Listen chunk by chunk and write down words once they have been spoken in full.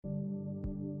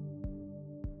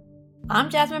I'm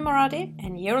Jasmine Moradi,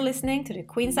 and you're listening to the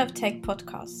Queens of Tech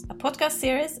podcast, a podcast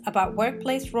series about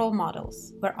workplace role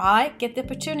models, where I get the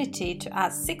opportunity to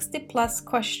ask 60 plus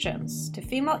questions to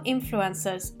female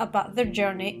influencers about their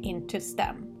journey into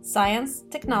STEM, science,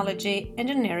 technology,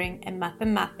 engineering, and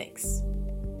mathematics.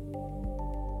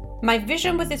 My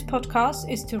vision with this podcast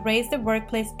is to raise the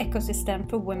workplace ecosystem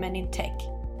for women in tech.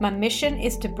 My mission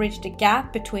is to bridge the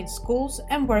gap between schools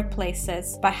and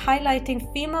workplaces by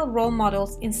highlighting female role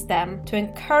models in STEM to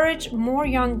encourage more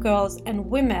young girls and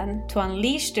women to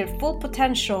unleash their full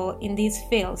potential in these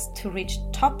fields to reach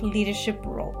top leadership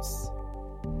roles.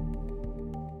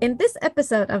 In this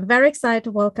episode, I'm very excited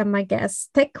to welcome my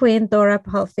guest, tech queen Dora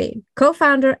Palfi,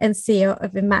 co-founder and CEO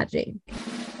of imagi.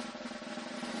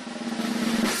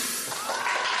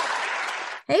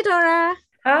 Hey Dora!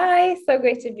 Hi, so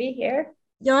great to be here.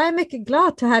 Jag är mycket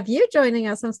glad to have you joining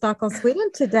us from Stockholm, Sweden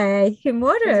today. Hur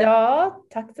mår du? Ja,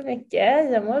 tack så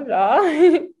mycket. Jag mår bra.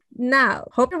 Now,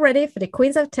 hope you're ready for the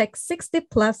Queens of Tech 60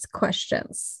 plus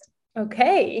questions.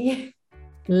 Okay.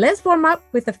 Let's warm up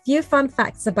with a few fun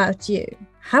facts about you.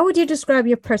 How would you describe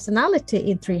your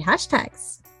personality in 3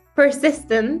 hashtags?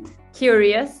 Persistent,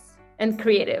 curious, and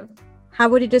creative. How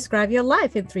would you describe your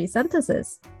life in 3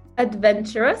 sentences?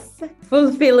 Adventurous,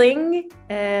 fulfilling,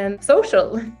 and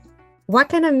social. What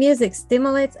kind of music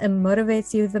stimulates and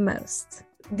motivates you the most?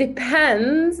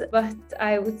 Depends, but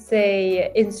I would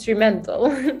say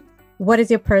instrumental. What is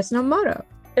your personal motto?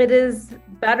 It is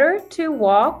better to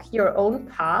walk your own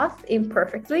path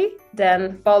imperfectly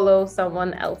than follow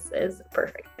someone else's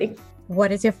perfectly.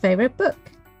 What is your favorite book?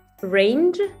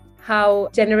 Range, How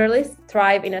Generalists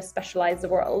Thrive in a Specialized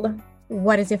World.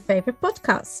 What is your favorite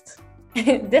podcast?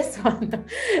 This one,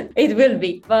 it will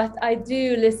be, but I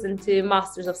do listen to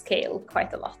Masters of Scale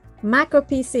quite a lot. Mac or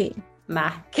PC?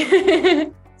 Mac.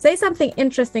 Say something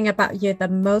interesting about you that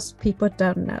most people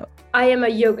don't know. I am a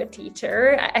yoga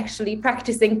teacher, actually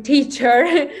practicing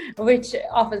teacher, which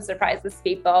often surprises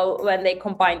people when they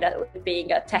combine that with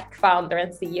being a tech founder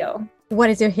and CEO. What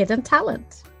is your hidden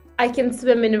talent? I can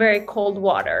swim in very cold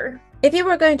water. If you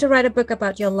were going to write a book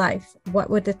about your life, what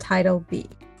would the title be?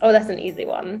 Oh, that's an easy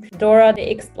one. Dora the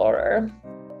Explorer.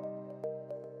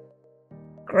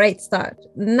 Great start.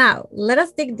 Now, let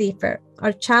us dig deeper.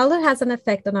 Our childhood has an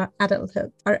effect on our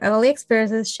adulthood. Our early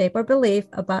experiences shape our belief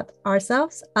about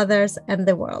ourselves, others, and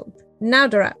the world. Now,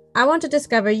 Dora, I want to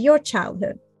discover your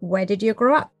childhood. Where did you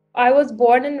grow up? I was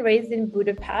born and raised in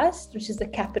Budapest, which is the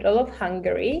capital of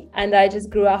Hungary. And I just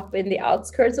grew up in the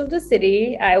outskirts of the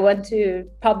city. I went to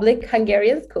public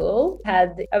Hungarian school,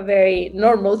 had a very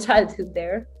normal childhood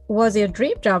there. What was your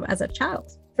dream job as a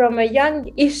child? From a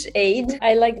young-ish age,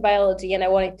 I liked biology and I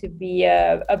wanted to be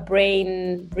a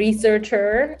brain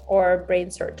researcher or a brain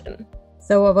surgeon.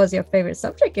 So what was your favorite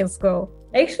subject in school?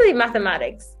 Actually,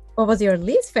 mathematics. What was your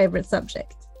least favorite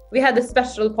subject? We had a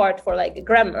special part for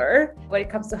grammar when it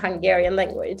comes to Hungarian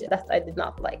language that I did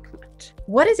not like much.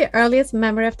 What is your earliest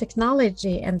memory of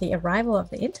technology and the arrival of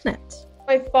the internet?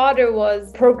 My father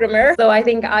was a programmer, so I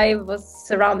think I was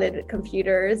surrounded with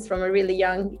computers from a really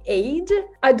young age.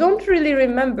 I don't really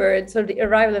remember the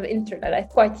arrival of internet. I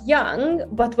was quite young,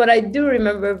 but what I do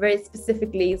remember very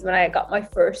specifically is when I got my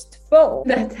first phone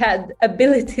that had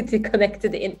ability to connect to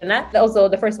the internet. Also,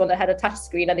 the first one that had a touch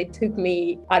screen, and it took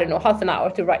me, half an hour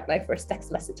to write my first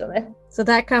text message on it. So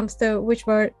that comes to which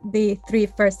were the 3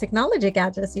 first technology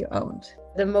gadgets you owned?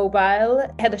 The mobile,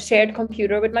 I had a shared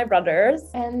computer with my brothers,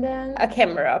 and then a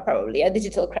camera, probably a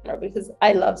digital camera, because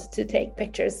I loved to take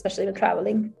pictures, especially when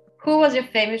traveling. Who was your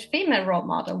favorite female role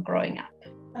model growing up?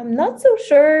 I'm not so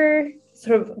sure,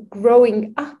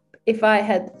 growing up, if I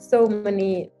had so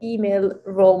many female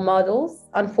role models,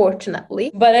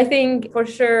 unfortunately. But I think for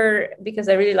sure, because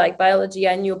I really like biology,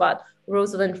 I knew about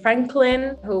Rosalind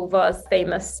Franklin, who was a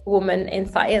famous woman in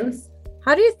science.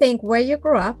 How do you think where you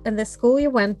grew up and the school you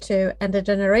went to and the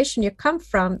generation you come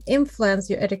from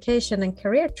influence your education and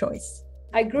career choice?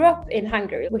 I grew up in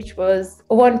Hungary, which was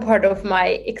one part of my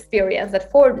experience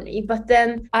that formed me. But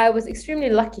then I was extremely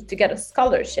lucky to get a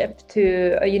scholarship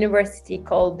to a university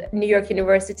called New York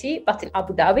University, but in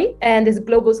Abu Dhabi. And this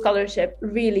global scholarship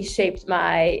really shaped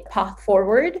my path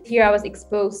forward. Here I was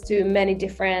exposed to many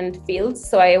different fields.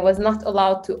 So I was not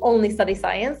allowed to only study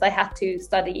science. I had to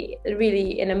study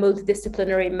really in a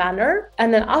multidisciplinary manner.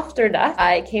 And then after that,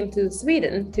 I came to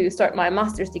Sweden to start my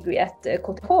master's degree at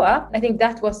KTH. I think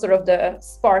that was the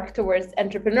spark towards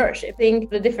entrepreneurship. I think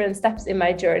the different steps in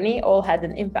my journey all had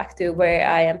an impact to where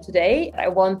I am today. I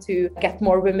want to get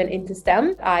more women into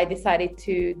STEM. I decided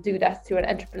to do that through an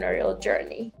entrepreneurial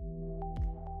journey.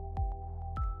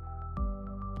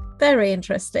 Very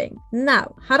interesting.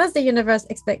 Now, how does the universe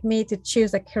expect me to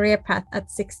choose a career path at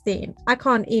 16? I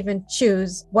can't even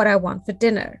choose what I want for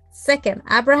dinner. Second,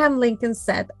 Abraham Lincoln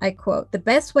said, I quote, "The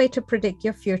best way to predict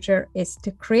your future is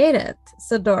to create it."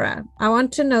 So Dora, I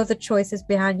want to know the choices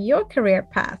behind your career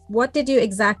path. What did you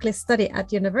exactly study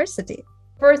at university?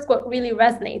 First, what really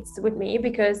resonates with me,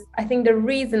 because I think the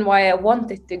reason why I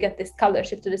wanted to get this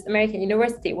scholarship to this American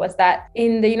university was that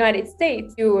in the United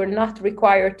States, you are not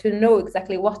required to know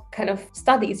exactly what kind of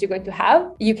studies you're going to have.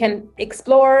 You can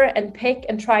explore and pick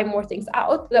and try more things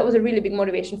out. That was a really big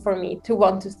motivation for me to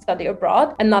want to study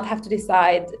abroad and not have to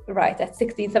decide right at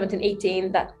 16, 17,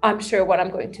 18 that I'm sure what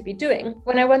I'm going to be doing.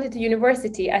 When I went into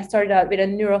university, I started out with a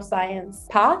neuroscience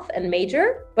path and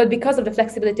major, but because of the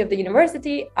flexibility of the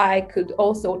university, I could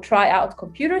also try out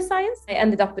computer science. I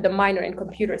ended up with a minor in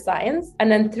computer science.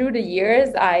 And then through the years,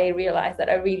 I realized that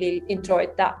I really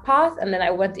enjoyed that path. And then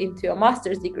I went into a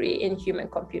master's degree in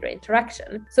human-computer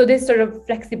interaction. So this sort of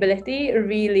flexibility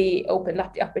really opened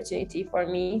up the opportunity for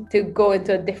me to go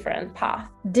into a different path.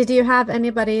 Did you have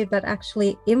anybody that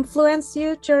actually influenced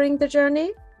you during the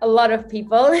journey? A lot of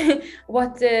people.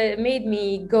 What made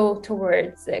me go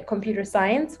towards computer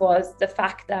science was the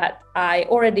fact that I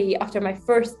already, after my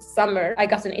first summer, I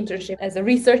got an internship as a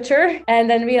researcher, and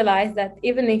then realized that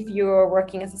even if you're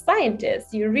working as a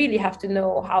scientist, you really have to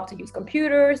know how to use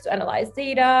computers to analyze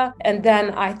data. And then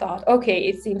I thought, okay,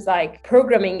 it seems like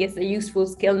programming is a useful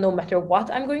skill no matter what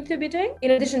I'm going to be doing.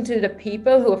 In addition to the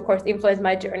people who, of course, influenced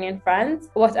my journey and friends,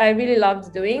 what I really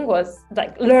loved doing was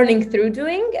like learning through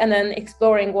doing and then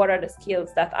exploring what are the skills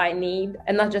that I need,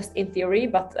 and not just in theory,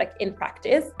 but like in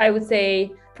practice. I would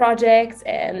say projects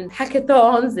and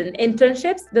hackathons and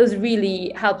internships, those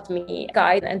really helped me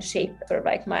guide and shape sort of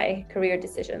like my career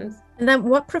decisions. And then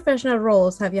what professional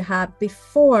roles have you had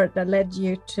before that led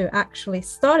you to actually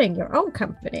starting your own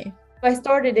company? I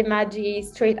started imagi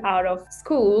straight out of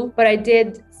school, but I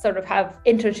did sort of have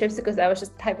internships because I was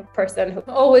just the type of person who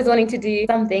always wanting to do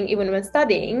something even when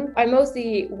studying. I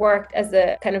mostly worked as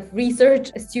a kind of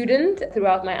research student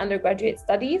throughout my undergraduate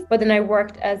studies, but then I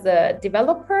worked as a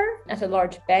developer at a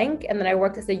large bank, and then I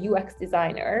worked as a UX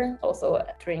designer also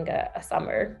during a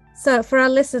summer. So for our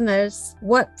listeners,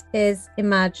 what is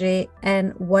imagi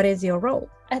and what is your role?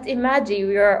 At imagi,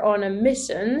 we are on a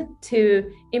mission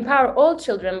to empower all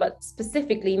children, but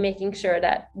specifically making sure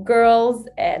that girls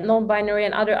and non-binary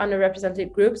and other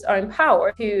underrepresented groups are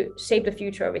empowered to shape the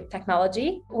future with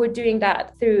technology. We're doing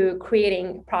that through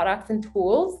creating products and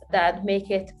tools that make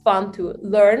it fun to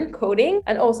learn coding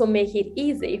and also make it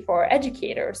easy for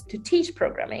educators to teach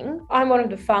programming. I'm one of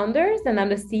the founders and I'm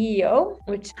the CEO,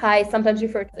 which I sometimes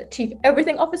refer to as the Chief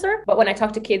Everything Officer, but when I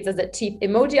talk to kids as a Chief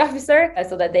Emoji Officer,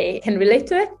 so that they can relate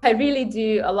to it. I really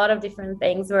do a lot of different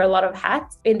things, wear a lot of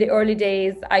hats. In the early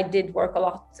days, I did work a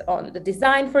lot on the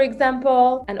design, for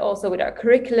example, and also with our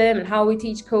curriculum and how we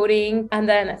teach coding. And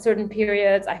then at certain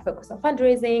periods, I focus on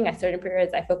fundraising. At certain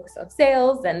periods, I focus on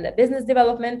sales and the business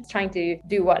development, trying to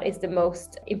do what is the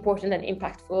most important and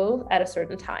impactful at a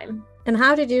certain time. And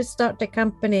how did you start the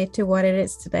company to what it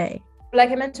is today?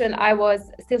 Like I mentioned, I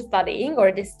was still studying,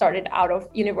 or this started out of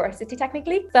university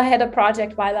technically. So I had a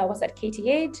project while I was at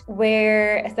KTH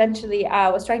where essentially I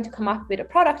was trying to come up with a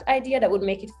product idea that would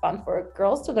make it fun for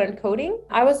girls to learn coding.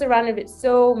 I was surrounded with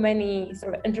so many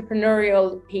sort of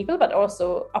entrepreneurial people, but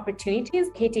also opportunities.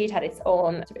 KTH had its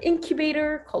own sort of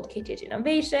incubator called KTH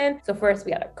Innovation. So first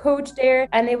we had a coach there,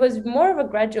 and it was more of a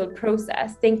gradual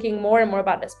process, thinking more and more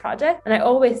about this project. And I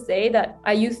always say that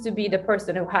I used to be the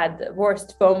person who had the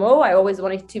worst FOMO. I always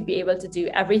wanted to be able to do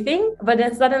everything. But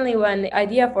then suddenly when the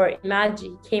idea for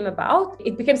imagi came about,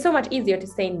 it became so much easier to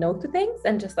say no to things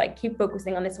and just like keep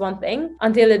focusing on this one thing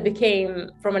until it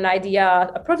became from an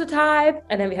idea, a prototype.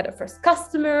 And then we had a first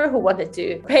customer who wanted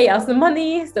to pay us the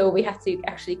money. So we had to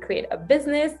actually create a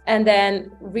business, and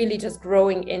then really just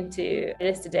growing into it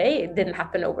is today. It didn't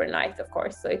happen overnight, of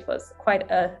course. So it was quite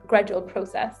a gradual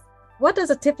process. What is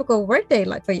a typical workday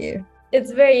like for you?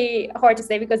 It's very hard to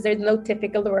say because there's no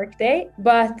typical work day,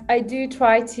 but I do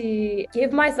try to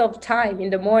give myself time in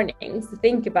the mornings to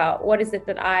think about what is it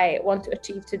that I want to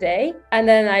achieve today. And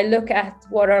then I look at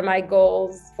what are my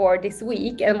goals for this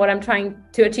week, and what I'm trying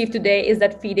to achieve today is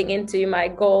that feeding into my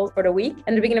goals for the week. And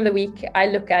at the beginning of the week, I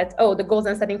look at, the goals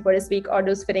I'm setting for this week, are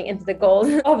those fitting into the goals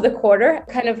of the quarter,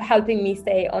 kind of helping me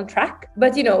stay on track.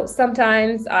 But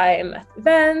sometimes I'm at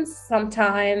events,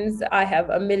 sometimes I have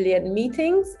a million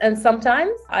meetings, and sometimes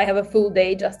I have a full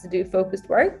day just to do focused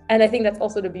work. And I think that's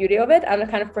also the beauty of it. I'm the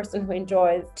kind of person who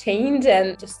enjoys change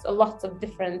and just lots of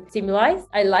different stimuli.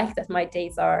 I like that my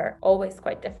days are always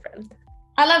quite different.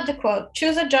 I love the quote,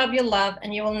 choose a job you love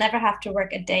and you will never have to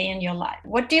work a day in your life.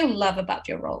 What do you love about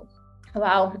your role?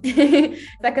 Wow.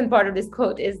 Second part of this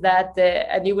quote is that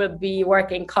and you will be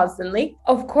working constantly.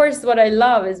 Of course, what I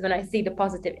love is when I see the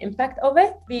positive impact of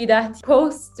it, be that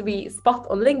post we spot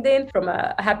on LinkedIn from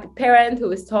a happy parent who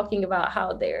is talking about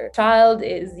how their child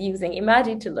is using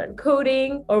imagi to learn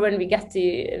coding, or when we get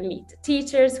to meet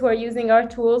teachers who are using our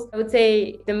tools. I would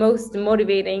say the most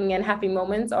motivating and happy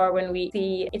moments are when we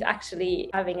see it actually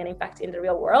having an impact in the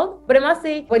real world. But I must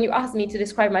say, when you asked me to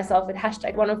describe myself with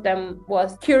hashtag, one of them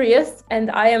was curious.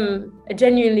 And I am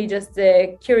genuinely just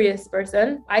a curious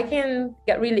person. I can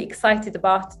get really excited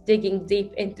about digging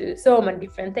deep into so many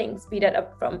different things, be that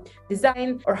up from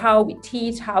design or how we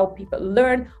teach, how people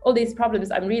learn, all these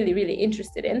problems I'm really, really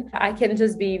interested in. I can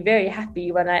just be very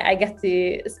happy when I get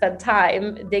to spend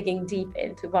time digging deep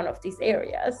into one of these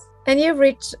areas. And you've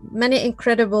reached many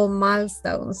incredible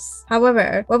milestones.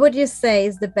 However, what would you say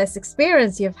is the best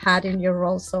experience you've had in your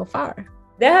role so far?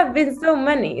 There have been so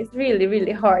many. It's really,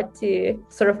 really hard to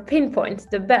sort of pinpoint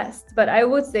the best. But I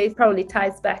would say it probably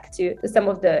ties back to some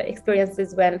of the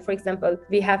experiences when, for example,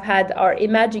 we have had our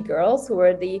imagi girls, who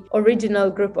were the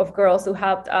original group of girls who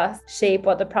helped us shape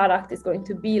what the product is going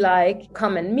to be like,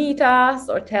 come and meet us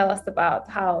or tell us about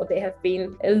how they have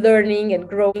been learning and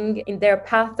growing in their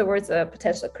path towards a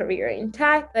potential career in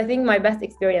tech. I think my best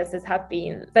experiences have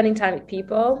been spending time with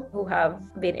people who have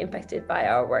been impacted by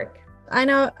our work. I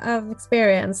know of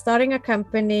experience starting a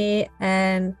company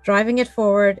and driving it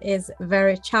forward is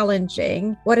very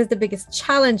challenging. What is the biggest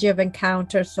challenge you've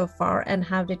encountered so far and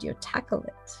how did you tackle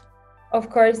it? Of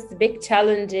course, the big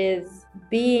challenge is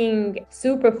being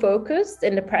super focused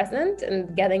in the present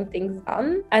and getting things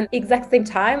done. And exact same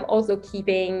time, also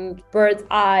keeping bird's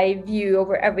eye view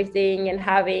over everything and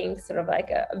having sort of like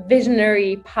a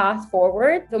visionary path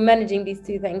forward. So managing these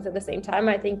two things at the same time,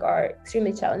 I think are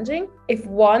extremely challenging. If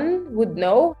one would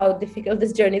know how difficult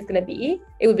this journey is going to be,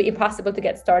 it would be impossible to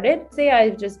get started. Say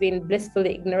I've just been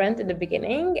blissfully ignorant in the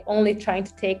beginning, only trying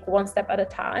to take one step at a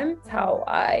time. It's how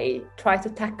I try to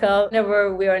tackle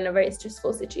whenever we are in a very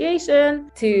stressful situation,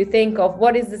 to think of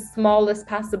what is the smallest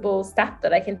possible step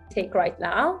that I can take right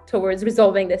now towards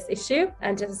resolving this issue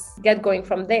and just get going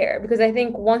from there. Because I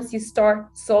think once you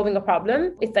start solving a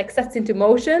problem, it's like sets into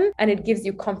motion and it gives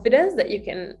you confidence that you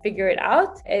can figure it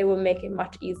out. It will make it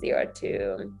much easier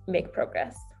to make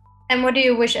progress. And what do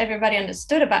you wish everybody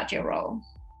understood about your role?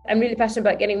 I'm really passionate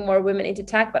about getting more women into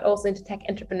tech, but also into tech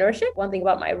entrepreneurship. One thing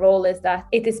about my role is that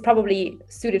it is probably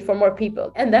suited for more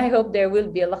people. And I hope there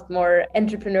will be a lot more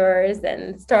entrepreneurs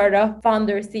and startup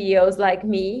founders, CEOs like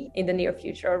me in the near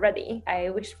future already. I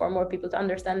wish for more people to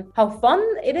understand how fun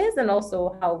it is and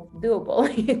also how doable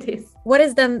it is. What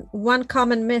is then one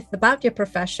common myth about your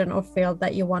profession or field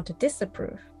that you want to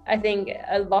disapprove? I think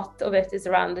a lot of it is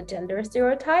around the gender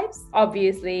stereotypes.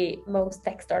 Obviously, most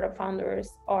tech startup founders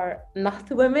are not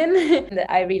women.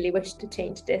 I really wish to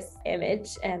change this image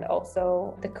and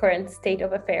also the current state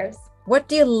of affairs. What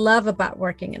do you love about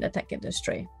working in the tech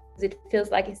industry? It feels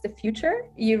like it's the future.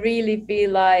 You really feel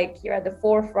like you're at the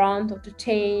forefront of the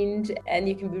change and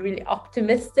you can be really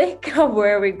optimistic of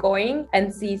where we're going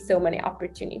and see so many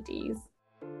opportunities.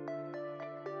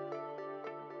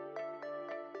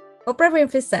 Oprah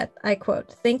Winfrey said, I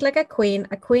quote, "Think like a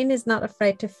queen is not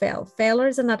afraid to fail. Failure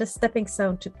is another stepping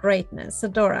stone to greatness." So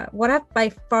Dora, what have by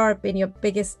far been your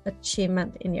biggest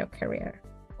achievement in your career?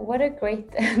 What a great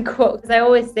quote. I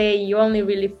always say you only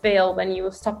really fail when you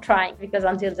stop trying, because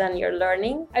until then you're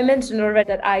learning. I mentioned already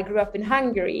that I grew up in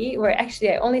Hungary, where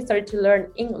actually I only started to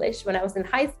learn English when I was in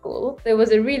high school. So it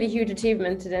was a really huge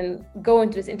achievement to then go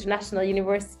into this international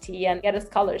university and get a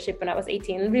scholarship when I was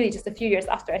 18, really just a few years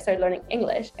after I started learning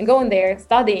English, and going there,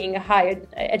 studying a higher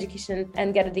education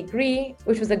and get a degree,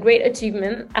 which was a great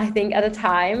achievement. I think at the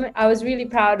time, I was really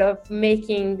proud of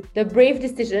making the brave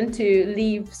decision to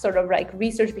leave sort of like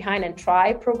research behind and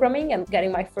try programming and getting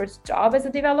my first job as a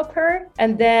developer.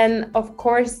 And then, of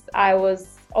course, I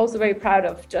was also very proud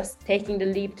of just taking the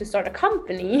leap to start a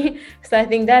company. So I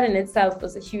think that in itself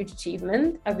was a huge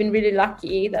achievement. I've been really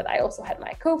lucky that I also had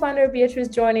my co-founder Beatrice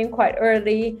join in quite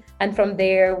early. And from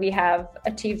there, we have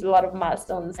achieved a lot of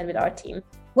milestones and with our team.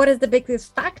 What is the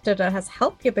biggest factor that has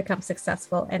helped you become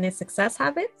successful? Any success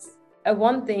habits?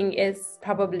 One thing is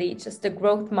probably just the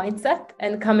growth mindset,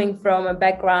 and coming from a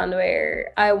background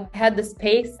where I had the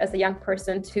space as a young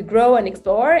person to grow and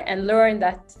explore and learn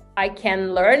that I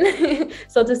can learn,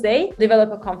 so to say,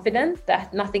 develop a confidence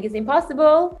that nothing is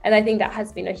impossible. And I think that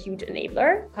has been a huge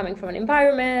enabler. Coming from an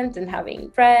environment and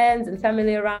having friends and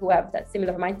family around who have that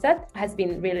similar mindset has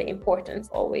been really important.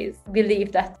 Always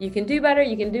believe that you can do better,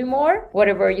 you can do more.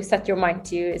 Whatever you set your mind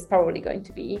to is probably going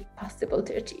to be possible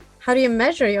to achieve. How do you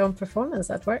measure your own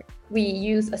performance at work? We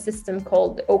use a system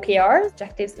called OKRs,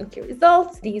 objectives and key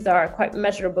results. These are quite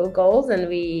measurable goals, and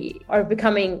we are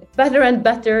becoming better and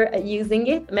better at using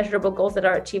it. Measurable goals that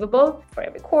are achievable for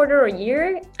every quarter or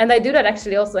year. And I do that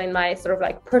actually also in my sort of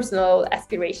like personal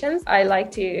aspirations. I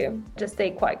like to just stay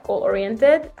quite goal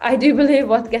oriented. I do believe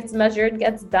what gets measured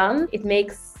gets done. It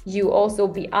makes you also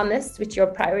be honest with your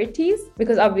priorities,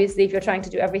 because obviously if you're trying to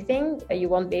do everything, you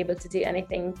won't be able to do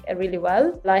anything really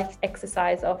well. Like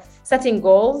exercise of setting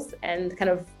goals and kind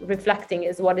of reflecting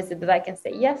is what is it that I can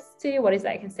say yes to, what is it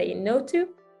I can say no to.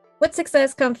 With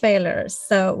success come failures.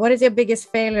 So what is your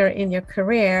biggest failure in your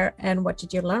career and what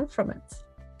did you learn from it?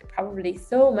 Probably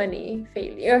so many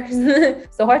failures.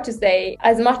 So hard to say.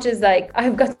 As much as like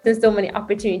I've gotten so many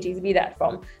opportunities, be that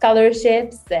from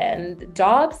scholarships and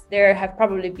jobs, there have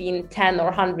probably been 10 or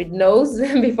 100 no's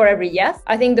before every yes.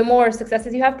 I think the more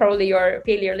successes you have, probably your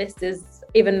failure list is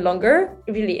even longer.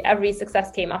 Really, every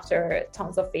success came after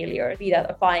tons of failure, be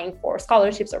that applying for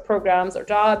scholarships or programs or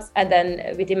jobs. And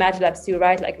then with Imagi Labs too,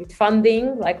 right? Like with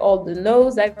funding, like all the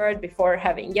no's I've heard before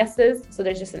having yeses. So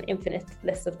there's just an infinite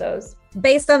list of those.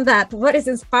 Based on that, what is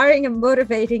inspiring and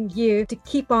motivating you to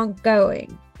keep on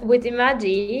going? With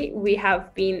Imagi, we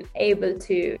have been able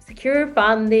to secure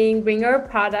funding, bring our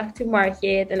product to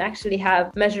market, and actually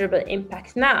have measurable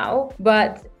impact now.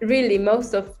 But really,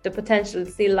 most of the potential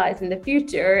still lies in the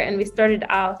future. And we started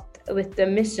out with the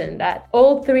mission that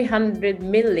all 300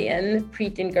 million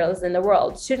preteen girls in the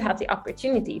world should have the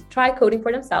opportunity to try coding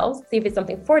for themselves, see if it's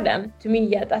something for them. To me,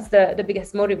 yeah, that's the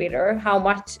biggest motivator, how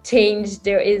much change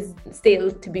there is still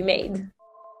to be made.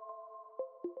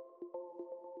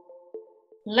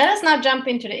 Let us now jump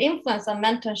into the influence of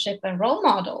mentorship and role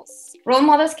models. Role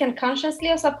models can consciously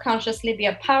or subconsciously be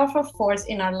a powerful force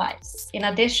in our lives. In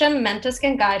addition, mentors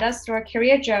can guide us through our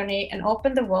career journey and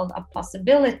open the world of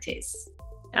possibilities.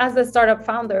 As a startup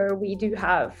founder, we do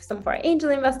have some of our angel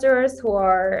investors who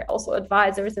are also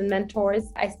advisors and mentors.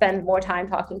 I spend more time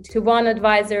talking to one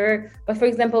advisor. But for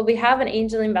example, we have an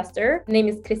angel investor. Her name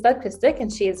is Krista Kustik, and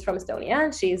she is from Estonia.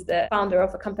 And she's the founder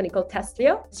of a company called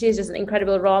Testlio. She is just an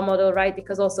incredible role model, right?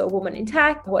 Because also a woman in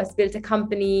tech who has built a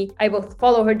company. I both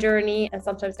follow her journey and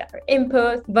sometimes get her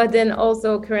input. But then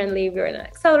also currently we're in an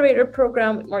accelerator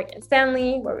program with Morgan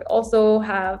Stanley, where we also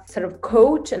have sort of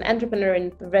coach and entrepreneur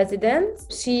in residence.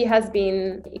 She has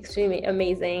been extremely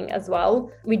amazing as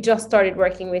well. We just started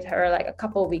working with her like a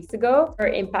couple of weeks ago. Her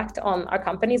impact on our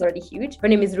company is already huge. Her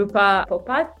name is Dora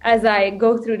Palfi. As I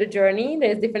go through the journey,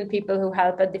 there's different people who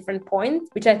help at different points,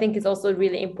 which I think is also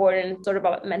really important sort of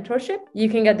about mentorship. You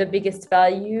can get the biggest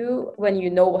value when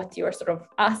you know what you're sort of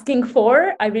asking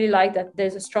for. I really like that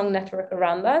there's a strong network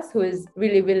around us who is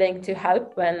really willing to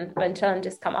help when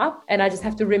challenges come up. And I just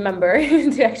have to remember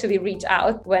to actually reach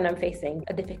out when I'm facing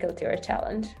a difficulty or a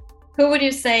challenge. Who would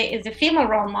you say is the female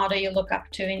role model you look up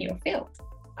to in your field?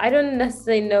 I don't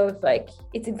necessarily know if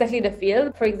it's exactly the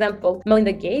field. For example,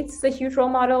 Melinda Gates is a huge role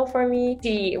model for me.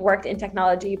 She worked in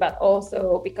technology, but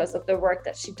also because of the work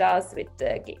that she does with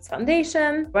the Gates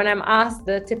Foundation. When I'm asked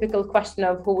the typical question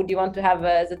of who would you want to have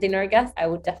as a dinner guest, I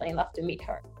would definitely love to meet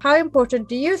her. How important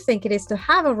do you think it is to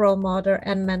have a role model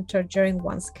and mentor during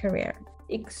one's career?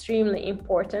 Extremely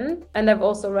important. And I've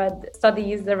also read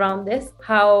studies around this,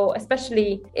 how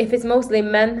especially if it's mostly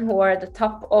men who are at the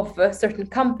top of certain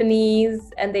companies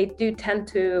and they do tend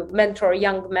to mentor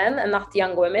young men and not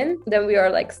young women, then we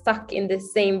are stuck in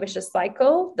this same vicious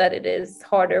cycle that it is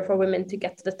harder for women to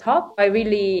get to the top. I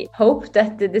really hope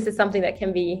that this is something that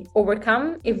can be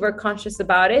overcome if we're conscious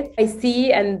about it. I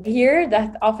see and hear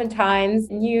that oftentimes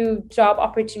new job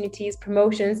opportunities,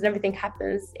 promotions and everything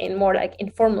happens in more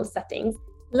informal settings.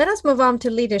 Let us move on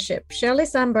to leadership. Shirley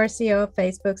Sandberg, CEO of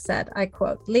Facebook, said, I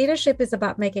quote, "Leadership is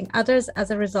about making others as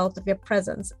a result of your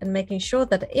presence and making sure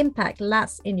that the impact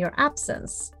lasts in your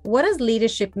absence." What does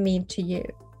leadership mean to you?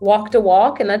 Walk the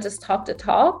walk and not just talk the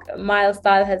talk. My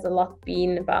style has a lot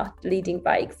been about leading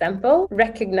by example,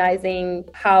 recognizing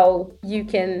how you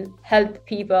can help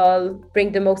people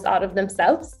bring the most out of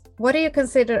themselves. What do you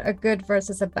consider a good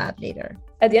versus a bad leader?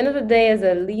 At the end of the day, as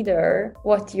a leader,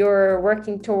 what you're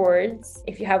working towards,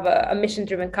 if you have a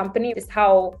mission-driven company, is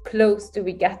how close do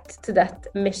we get to that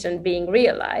mission being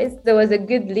realized. So as a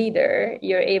good leader,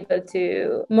 you're able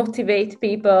to motivate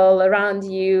people around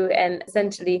you and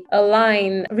essentially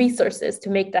align resources to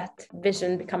make that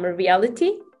vision become a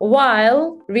reality.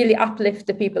 while really uplift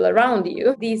the people around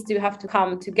you. These two have to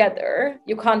come together.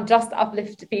 You can't just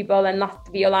uplift the people and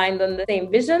not be aligned on the same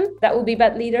vision. That would be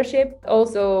bad leadership.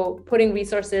 Also, putting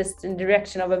resources in the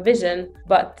direction of a vision,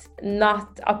 but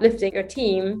not uplifting your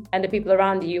team and the people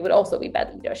around you would also be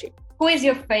bad leadership. Who is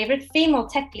your favorite female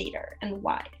tech leader and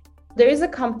why? There is a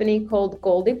company called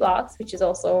Goldie Blocks, which is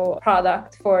also a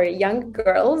product for young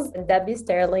girls. Debbie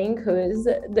Sterling, who is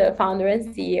the founder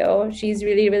and CEO, she's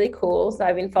really, really cool. So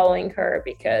I've been following her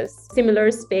because similar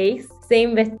space.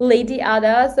 Same with Lady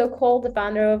Ada, so-called, the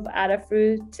founder of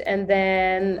Adafruit, and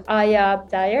then Aya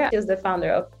Dyer, she was the founder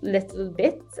of Little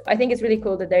Bit. I think it's really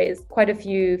cool that there is quite a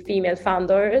few female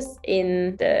founders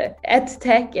in the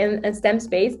edtech and STEM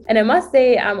space. And I must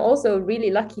say, I'm also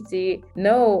really lucky to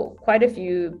know quite a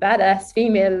few badass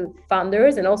female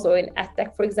founders. And also in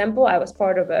edtech, for example, I was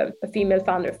part of a female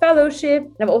founder fellowship.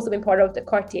 And I've also been part of the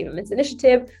Cartier Women's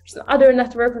Initiative, which is another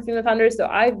network for female founders. So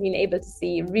I've been able to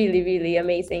see really, really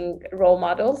amazing role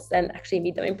models and actually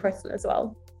meet them in person as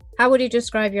well. How would you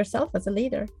describe yourself as a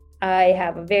leader? I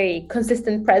have a very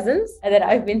consistent presence that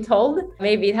I've been told.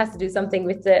 Maybe it has to do something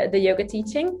with the yoga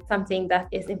teaching. Something that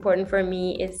is important for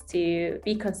me is to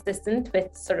be consistent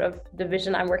with sort of the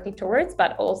vision I'm working towards,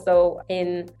 but also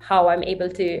in how I'm able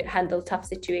to handle tough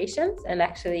situations and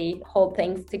actually hold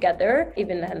things together,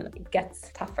 even when it gets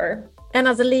tougher. And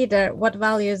as a leader, what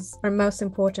values are most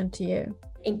important to you?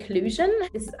 Inclusion.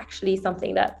 This is actually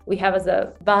something that we have as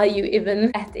a value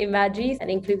even at Imagi, and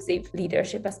inclusive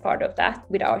leadership as part of that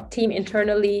with our team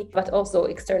internally, but also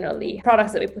externally,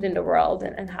 products that we put in the world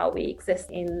and how we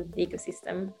exist in the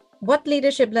ecosystem. What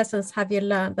leadership lessons have you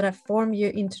learned that have formed you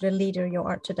into the leader you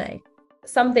are today?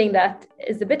 Something that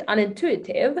is a bit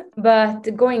unintuitive,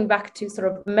 but going back to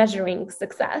sort of measuring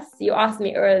success, you asked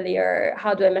me earlier,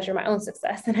 how do I measure my own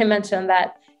success? And I mentioned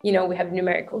that, we have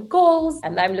numerical goals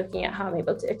and I'm looking at how I'm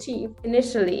able to achieve.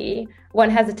 Initially,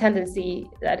 one has a tendency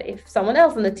that if someone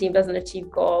else on the team doesn't achieve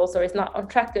goals or is not on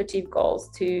track to achieve goals,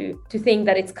 to think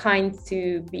that it's kind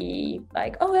to be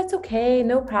like, oh, that's okay,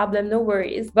 no problem, no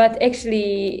worries. But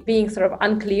actually being sort of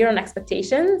unclear on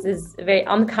expectations is very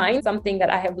unkind. Something that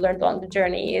I have learned along the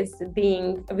journey is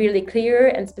being really clear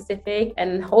and specific,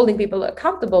 and holding people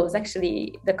accountable is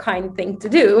actually the kind thing to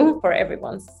do for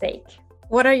everyone's sake.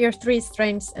 What are your 3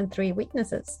 strengths and 3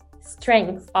 weaknesses?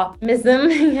 Strengths,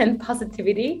 optimism and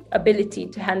positivity, ability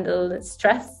to handle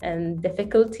stress and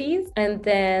difficulties, and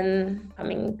then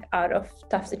coming out of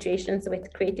tough situations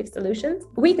with creative solutions.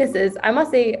 Weaknesses, I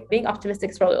must say, being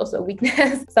optimistic is probably also a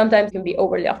weakness. Sometimes you can be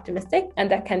overly optimistic,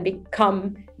 and that can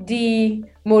become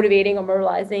demotivating or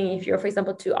moralizing if you're, for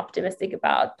example, too optimistic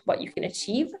about what you can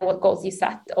achieve, what goals you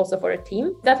set also for a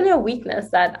team. Definitely a weakness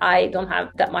that I don't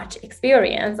have that much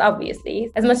experience,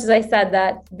 obviously. As much as I said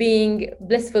that being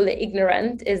blissfully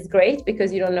ignorant is great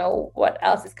because you don't know what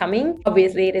else is coming,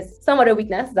 obviously it is somewhat a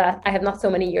weakness that I have not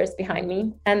so many years behind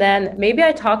me. And then maybe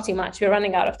I talk too much. We're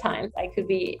running out of time. I could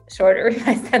be shorter in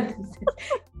my sentences.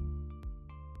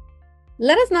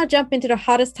 Let us now jump into the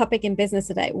hottest topic in business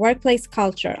today, workplace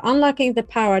culture, unlocking the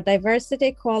power of diversity,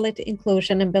 equality,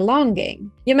 inclusion, and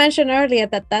belonging. You mentioned earlier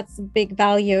that that's a big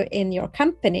value in your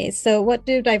company. So what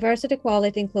do diversity,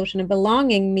 equality, inclusion, and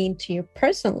belonging mean to you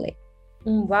personally?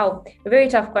 Wow, a very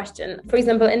tough question. For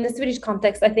example, in the Swedish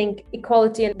context, I think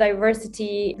equality and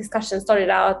diversity discussion started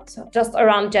out just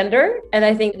around gender. And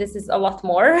I think this is a lot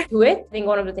more to it. I think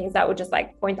one of the things that I would just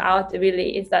point out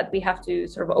really is that we have to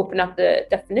sort of open up the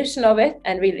definition of it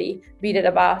and really read it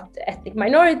about ethnic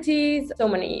minorities, so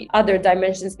many other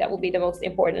dimensions that will be the most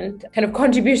important kind of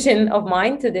contribution of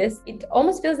mine to this. It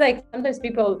almost feels like sometimes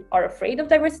people are afraid of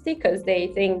diversity because they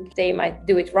think they might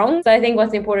do it wrong. So I think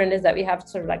what's important is that we have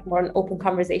sort of more an open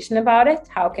conversation about it.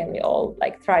 How can we all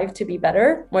thrive to be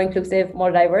better, more inclusive, more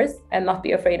diverse, and not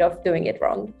be afraid of doing it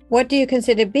wrong? What do you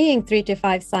consider being 3 to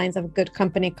 5 signs of good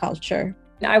company culture?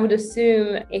 I would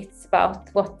assume it's about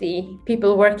what the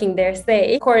people working there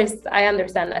say. Of course, I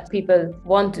understand that people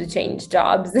want to change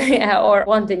jobs or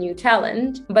want a new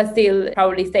challenge, but still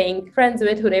probably staying friends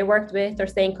with who they worked with or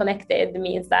staying connected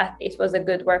means that it was a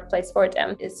good workplace for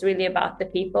them. It's really about the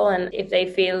people, and if they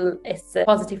feel it's a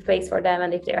positive place for them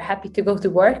and if they're happy to go to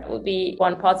work, it would be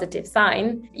one positive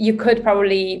sign. You could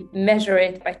probably measure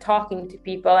it by talking to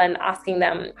people and asking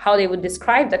them how they would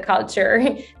describe the culture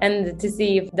and to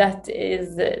see if that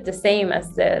is the same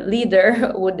as the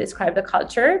leader would describe the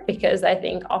culture, because I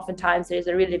think oftentimes there's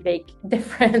a really big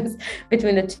difference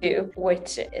between the two,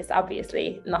 which is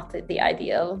obviously not the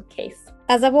ideal case.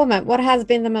 As a woman, what has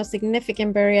been the most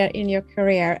significant barrier in your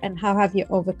career and how have you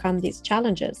overcome these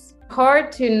challenges?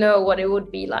 Hard to know what it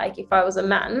would be like if I was a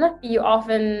man. You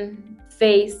often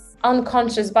face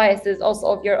unconscious biases also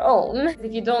of your own.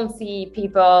 If you don't see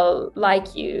people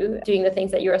like you doing the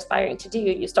things that you're aspiring to do,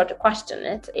 you start to question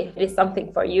it if it is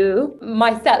something for you.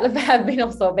 Myself have been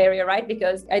also a barrier, right?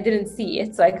 Because I didn't see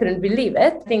it, so I couldn't believe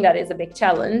it. I think that is a big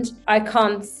challenge. I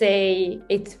can't say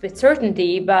it with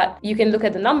certainty, but you can look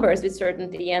at the numbers with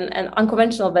certainty, and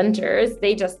unconventional ventures,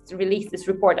 they just released this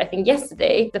report, I think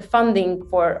yesterday. The funding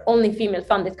for only female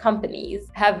funded companies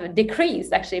have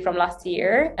decreased actually from last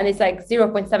year, and it's like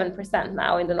 0.7%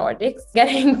 now in the Nordics.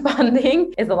 Getting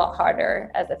funding is a lot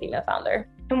harder as a female founder.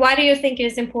 And why do you think it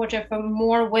is important for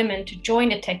more women to join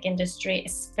the tech industry,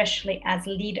 especially as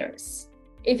leaders?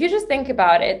 If you just think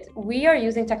about it, we are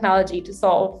using technology to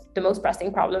solve the most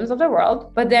pressing problems of the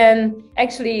world. But then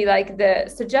actually like the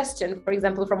suggestion, for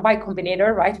example, from Y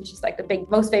Combinator, right, which is like the big,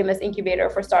 most famous incubator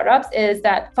for startups, is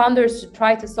that founders should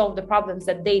try to solve the problems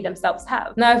that they themselves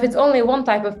have. Now, if it's only one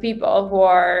type of people who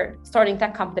are starting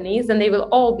tech companies, then they will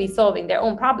all be solving their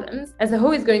own problems. And so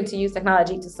who is going to use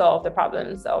technology to solve the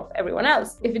problems of everyone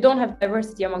else? If you don't have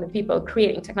diversity among the people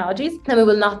creating technologies, then we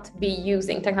will not be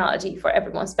using technology for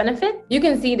everyone's benefit. You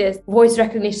can see this voice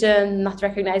recognition, not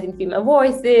recognizing female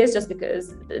voices just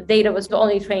because the data was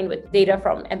only trained with data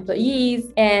from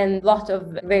employees, and a lot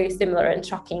of very similar and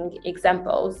shocking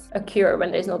examples occur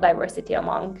when there's no diversity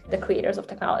among the creators of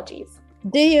technologies.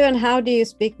 Do you and how do you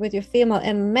speak with your female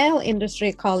and male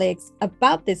industry colleagues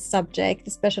about this subject,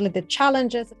 especially the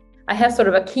challenges? I have sort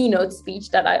of a keynote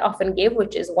speech that I often give,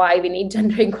 which is why we need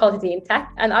gender equality in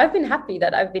tech. And I've been happy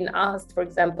that I've been asked, for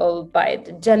example, by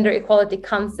the Gender Equality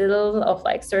Council of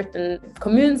like certain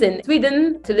communes in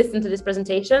Sweden to listen to this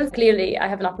presentation. Clearly, I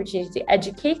have an opportunity to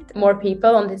educate more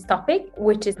people on this topic,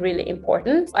 which is really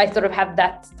important. I sort of have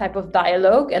that type of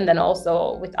dialogue, and then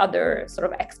also with other sort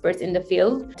of experts in the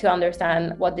field to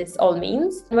understand what this all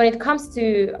means. When it comes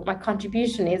to my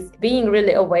contribution is being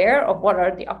really aware of what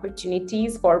are the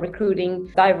opportunities for recruiting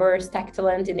diverse tech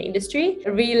talent in the industry,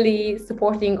 really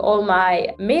supporting all my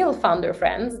male founder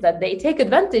friends that they take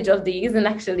advantage of these and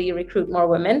actually recruit more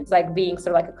women. It's like being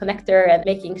sort of like a connector and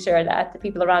making sure that the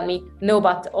people around me know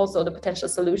about also the potential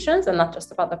solutions and not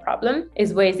just about the problem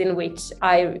is ways in which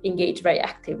I engage very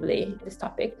actively in this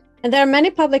topic. And there are many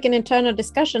public and internal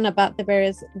discussion about the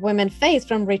barriers women face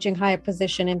from reaching higher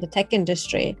position in the tech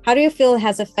industry. How do you feel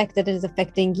has affected and is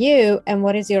affecting you? And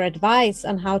what is your advice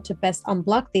on how to best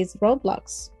unblock these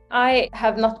roadblocks? I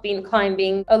have not been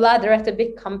climbing a ladder at a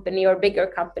big company or bigger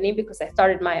company because I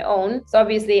started my own. So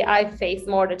obviously I face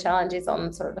more the challenges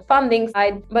on sort of the funding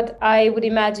side, but I would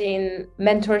imagine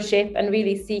mentorship and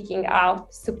really seeking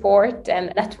out support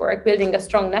and network, building a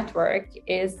strong network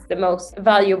is the most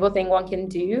valuable thing one can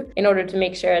do in order to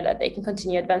make sure that they can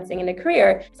continue advancing in a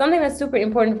career. Something that's super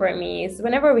important for me is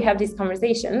whenever we have these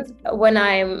conversations, when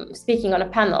I'm speaking on a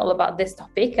panel about this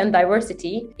topic and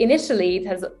diversity, initially it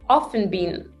has often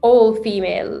been all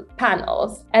female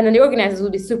panels. And then the organizers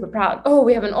will be super proud. Oh,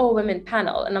 we have an all women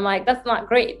panel. And I'm like, that's not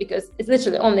great because it's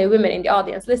literally only women in the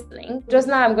audience listening. Just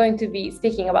now I'm going to be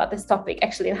speaking about this topic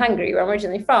actually in Hungary, where I'm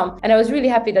originally from. And I was really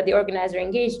happy that the organizer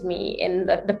engaged me in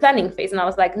the planning phase. And I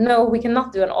was like, no, we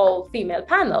cannot do an all female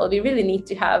panel. We really need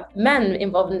to have men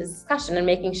involved in this discussion and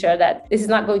making sure that this is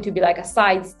not going to be like a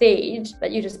side stage that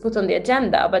you just put on the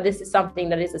agenda, but this is something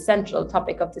that is a central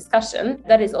topic of discussion.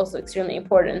 That is also extremely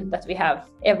important that we have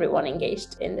everyone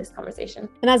engaged in this conversation.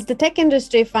 And as the tech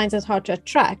industry finds it hard to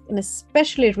attract and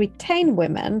especially retain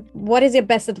women, what is your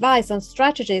best advice on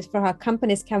strategies for how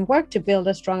companies can work to build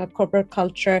a stronger corporate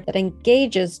culture that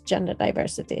engages gender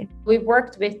diversity? We've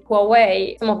worked with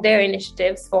Huawei, some of their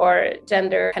initiatives for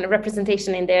gender kind of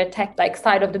representation in their tech like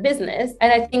side of the business.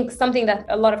 And I think something that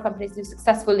a lot of companies do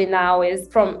successfully now is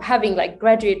from having like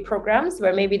graduate programs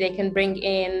where maybe they can bring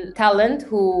in talent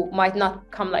who might not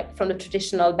come like from the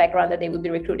traditional background that they would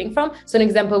be recruiting from. So an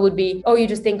example would be, oh, you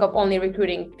just think of only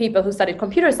recruiting people who studied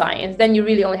computer science, then you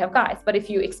really only have guys. But if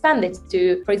you expand it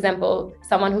to, for example,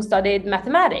 someone who studied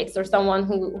mathematics or someone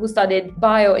who studied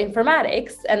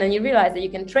bioinformatics, and then you realize that you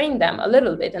can train them a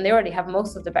little bit and they already have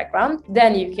most of the background,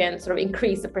 then you can sort of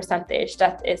increase the percentage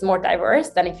that is more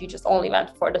diverse than if you just only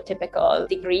went for the typical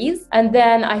degrees. And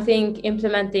then I think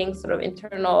implementing sort of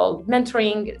internal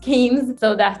mentoring schemes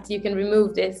so that you can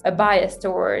remove this bias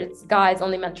towards guys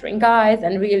only mentoring guys,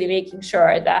 and really making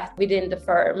sure that within the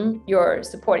firm you're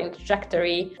supporting the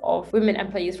trajectory of women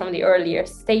employees from the earlier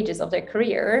stages of their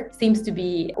career seems to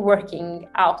be working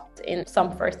out in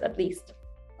some first at least.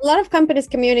 A lot of companies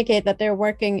communicate that they're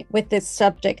working with this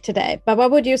subject today, but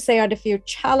what would you say are the few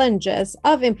challenges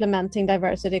of implementing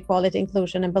diversity, equality,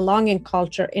 inclusion, and belonging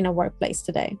culture in a workplace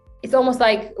today? it's almost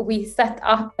like we set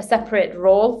up a separate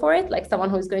role for it, like someone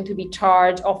who's going to be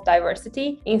charged of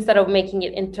diversity instead of making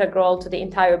it integral to the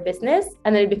entire business.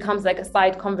 And then it becomes like a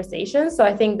side conversation. So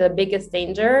I think the biggest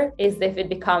danger is if it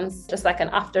becomes just like an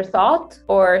afterthought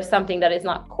or something that is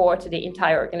not core to the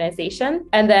entire organization.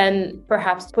 And then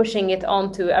perhaps pushing it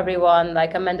onto everyone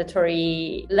like a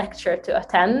mandatory lecture to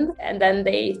attend. And then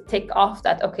they tick off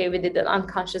that, okay, we did an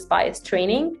unconscious bias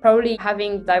training. Probably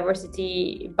having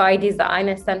diversity by design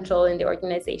essential in the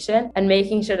organization and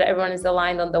making sure that everyone is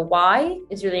aligned on the why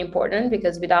is really important,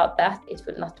 because without that, it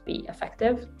would not be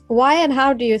effective. Why and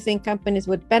how do you think companies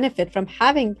would benefit from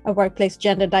having a workplace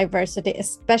gender diversity,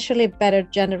 especially better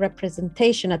gender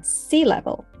representation at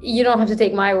C-level? You don't have to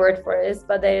take my word for this,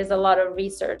 but there is a lot of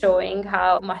research showing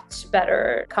how much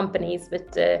better companies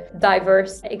with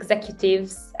diverse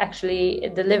executives actually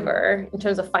deliver in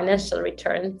terms of financial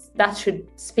returns. That should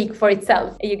speak for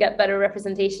itself. You get better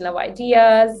representation of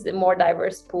ideas, a more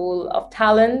diverse pool of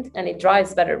talent, and it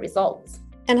drives better results.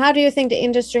 And how do you think the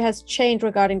industry has changed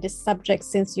regarding this subject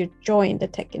since you joined the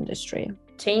tech industry?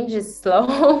 Change is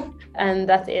slow, and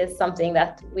that is something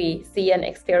that we see and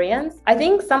experience. I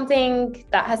think something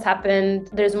that has happened,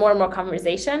 there's more and more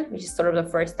conversation, which is sort of the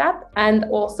first step. And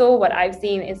also what I've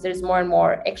seen is there's more and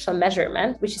more actual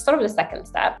measurement, which is sort of the second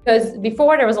step. Because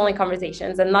before there was only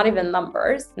conversations and not even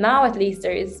numbers. Now at least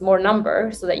there is more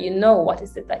numbers so that you know what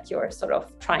is it that you're sort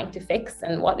of trying to fix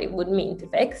and what it would mean to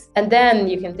fix. And then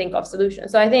you can think of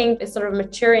solutions. So I think it's sort of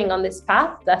maturing on this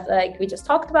path that like we just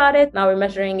talked about it. Now we're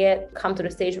measuring it, come to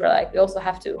the stage where like we also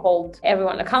have to hold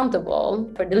everyone accountable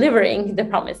for delivering the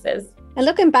promises. And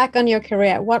looking back on your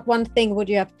career, what one thing would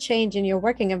you have changed in your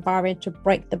working environment to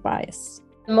break the bias?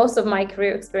 Most of my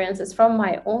career experience is from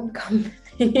my own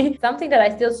company. Something that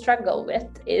I still struggle with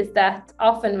is that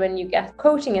often when you get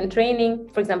coaching and training,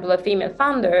 for example, a female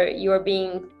founder, you're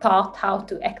being taught how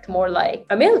to act more like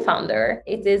a male founder.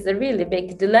 It is a really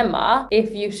big dilemma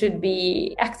if you should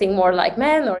be acting more like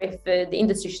men or if the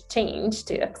industry should change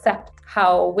to accept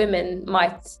how women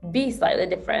might be slightly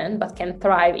different but can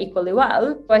thrive equally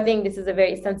well. So I think this is a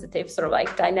very sensitive sort of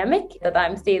like dynamic that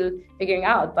I'm still figuring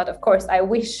out. But of course, I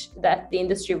wish that the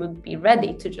industry would be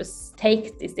ready to just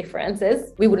take these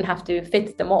differences. We wouldn't have to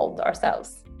fit the mold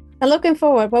ourselves. And looking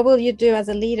forward, what will you do as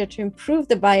a leader to improve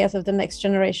the bias of the next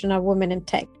generation of women in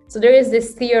tech? So there is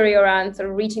this theory around sort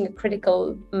of reaching a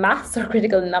critical mass or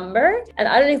critical number. And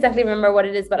I don't exactly remember what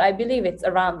it is, but I believe it's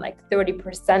around like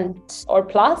 30% or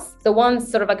plus. So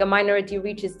once sort of like a minority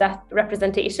reaches that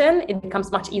representation, it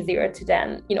becomes much easier to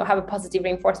then, have a positive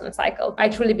reinforcement cycle. I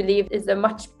truly believe is a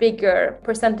much bigger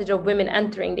percentage of women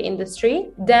entering the industry,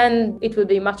 then it will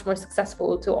be much more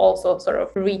successful to also sort of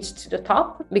reach to the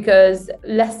top, because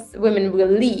less women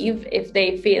will leave if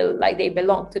they feel like they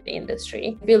belong to the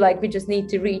industry. I feel like we just need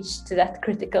to reach to that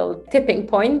critical tipping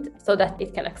point so that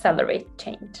it can accelerate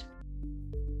change.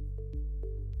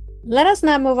 Let us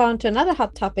now move on to another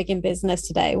hot topic in business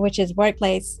today, which is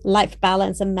workplace life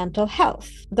balance and mental health.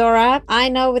 Dora, I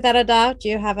know without a doubt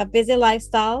you have a busy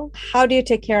lifestyle. How do you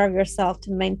take care of yourself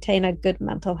to maintain a good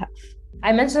mental health?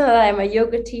 I mentioned that I'm a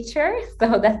yoga teacher,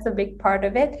 so that's a big part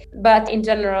of it. But in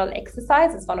general,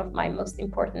 exercise is one of my most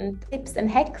important tips and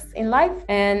hacks in life.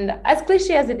 And as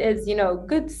cliche as it is,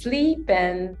 good sleep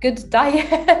and good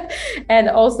diet, and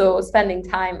also spending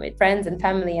time with friends and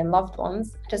family and loved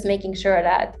ones, just making sure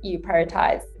that you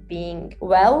prioritize being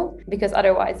well, because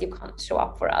otherwise you can't show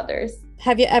up for others.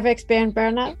 Have you ever experienced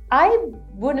burnout? I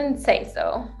wouldn't say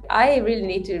so. I really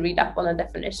need to read up on the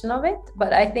definition of it,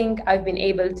 but I think I've been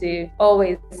able to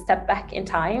always step back in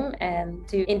time and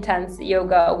do intense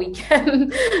yoga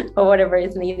weekend or whatever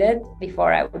is needed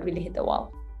before I would really hit the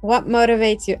wall. What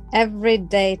motivates you every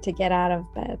day to get out of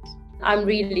bed? I'm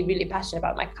really, really passionate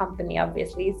about my company,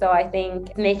 obviously. So I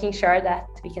think making sure that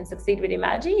we can succeed with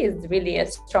Imagi is really a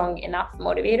strong enough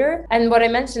motivator. And what I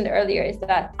mentioned earlier is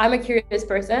that I'm a curious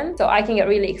person, so I can get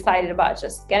really excited about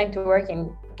just getting to work and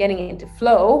getting into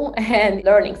flow and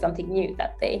learning something new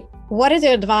that day. What is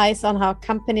your advice on how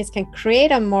companies can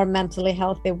create a more mentally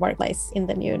healthy workplace in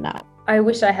the new now? I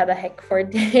wish I had a hack for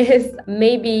this.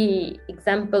 Maybe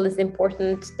example is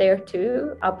important there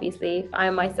too. Obviously, if I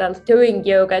myself doing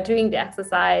yoga, doing the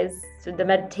exercise, the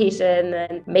meditation,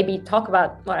 and maybe talk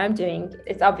about what I'm doing,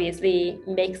 it obviously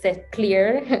makes it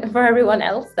clear for everyone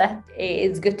else that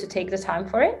it's good to take the time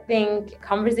for it. I think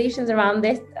conversations around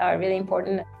this are really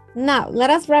important. Now, let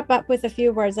us wrap up with a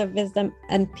few words of wisdom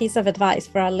and piece of advice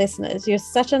for our listeners. You're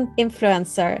such an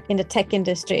influencer in the tech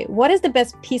industry. What is the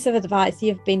best piece of advice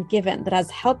you've been given that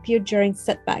has helped you during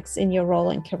setbacks in your role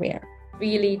and career?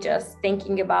 really just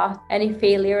thinking about any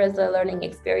failure as a learning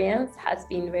experience has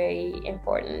been very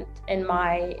important in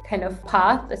my kind of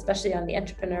path, especially on the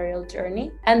entrepreneurial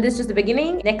journey. And this is just the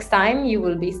beginning. Next time you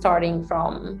will be starting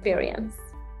from experience.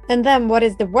 And then what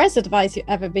is the worst advice you've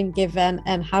ever been given,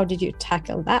 and how did you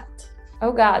tackle that?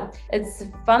 Oh God, it's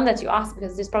fun that you ask,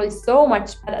 because there's probably so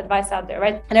much bad advice out there,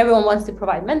 right? And everyone wants to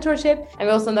provide mentorship. And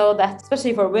we also know that,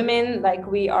 especially for women, like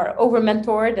we are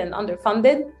over-mentored and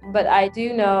underfunded. But I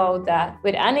do know that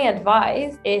with any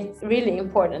advice, it's really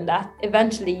important that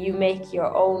eventually you make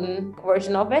your own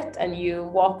version of it and you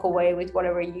walk away with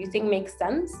whatever you think makes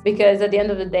sense. Because at the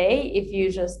end of the day, if you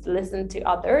just listen to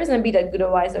others, and be that good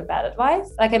advice or bad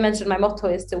advice, like I mentioned, my motto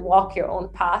is to walk your own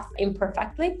path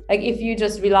imperfectly. Like if you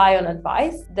just rely on advice,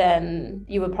 then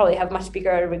you will probably have much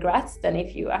bigger regrets than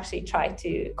if you actually try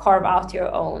to carve out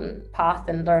your own path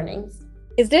and learnings.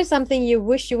 Is there something you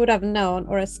wish you would have known,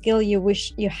 or a skill you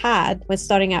wish you had when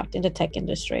starting out in the tech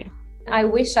industry? I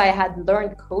wish I had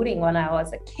learned coding when I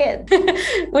was a kid,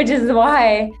 which is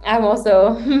why I'm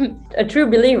also a true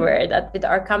believer that with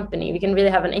our company, we can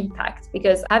really have an impact,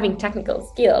 because having technical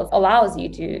skills allows you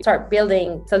to start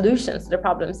building solutions to the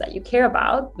problems that you care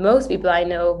about. Most people I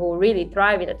know who really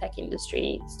thrive in the tech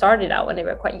industry started out when they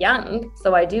were quite young.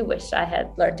 So I do wish I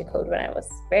had learned to code when I was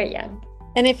very young.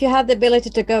 And if you had the ability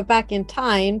to go back in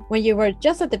time when you were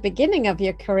just at the beginning of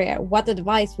your career, what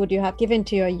advice would you have given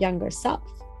to your younger self?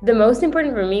 The most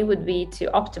important for me would be to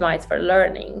optimize for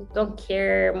learning. Don't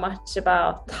care much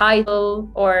about title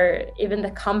or even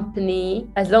the company,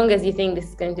 as long as you think this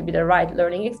is going to be the right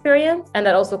learning experience. And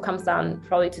that also comes down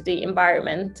probably to the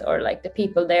environment, or like the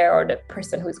people there, or the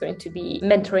person who's going to be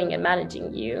mentoring and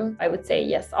managing you. I would say,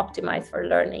 yes, optimize for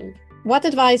learning. What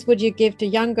advice would you give to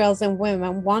young girls and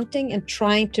women wanting and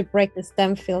trying to break the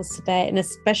STEM fields today, and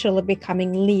especially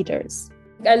becoming leaders?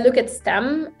 I look at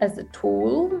STEM as a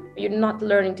tool. You're not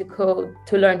learning to code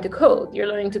to learn to code. You're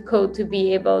learning to code to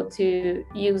be able to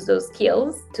use those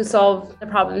skills to solve the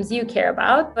problems you care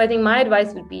about. So I think my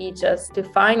advice would be just to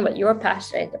find what you're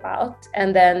passionate about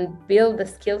and then build the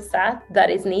skill set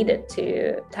that is needed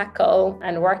to tackle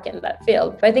and work in that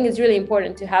field. But I think it's really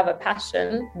important to have a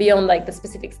passion beyond like the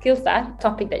specific skill set,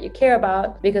 topic that you care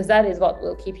about, because that is what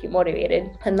will keep you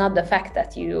motivated, and not the fact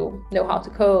that you know how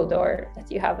to code or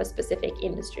that you have a specific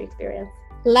industry experience.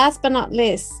 Last but not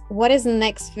least, what is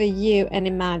next for you and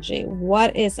Imagi?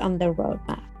 What is on the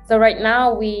roadmap? So right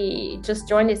now we just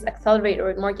joined this accelerator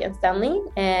with Morgan Stanley,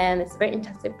 and it's a very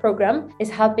intensive program. It's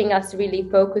helping us really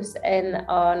focus in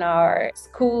on our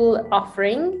school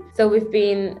offering. So we've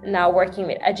been now working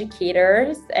with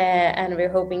educators, and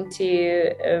we're hoping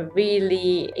to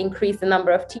really increase the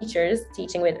number of teachers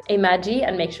teaching with Imagi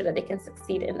and make sure that they can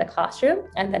succeed in the classroom,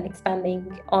 and then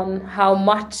expanding on how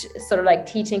much sort of like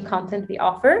teaching content we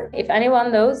offer. If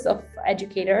anyone knows of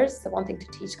educators wanting to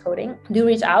teach coding, do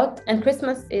reach out. And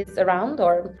Christmas is around,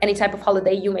 or any type of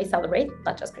holiday you may celebrate,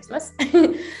 not just Christmas.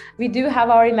 We do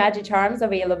have our Imagi charms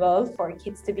available for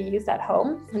kids to be used at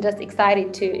home. I'm just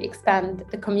excited to expand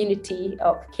the community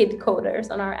of kid coders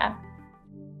on our app.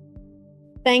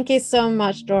 Thank you so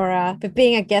much, Dora, for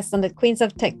being a guest on the Queens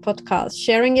of Tech podcast.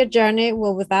 Sharing your journey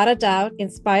will without a doubt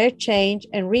inspire change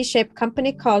and reshape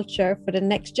company culture for the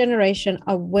next generation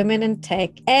of women in tech,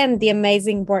 and the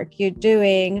amazing work you're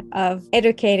doing of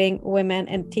educating women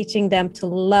and teaching them to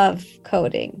love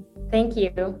coding. Thank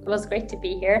you. It was great to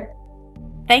be here.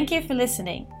 Thank you for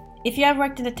listening. If you have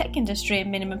worked in the tech industry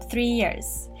minimum 3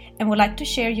 years and would like to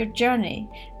share your journey,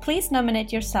 please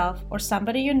nominate yourself or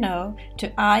somebody you know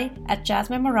to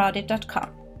i@jasminemoradi.com.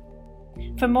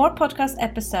 For more podcast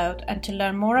episodes and to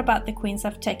learn more about the Queens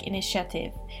of Tech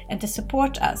initiative and to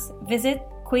support us, visit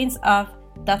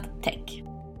queensof.tech.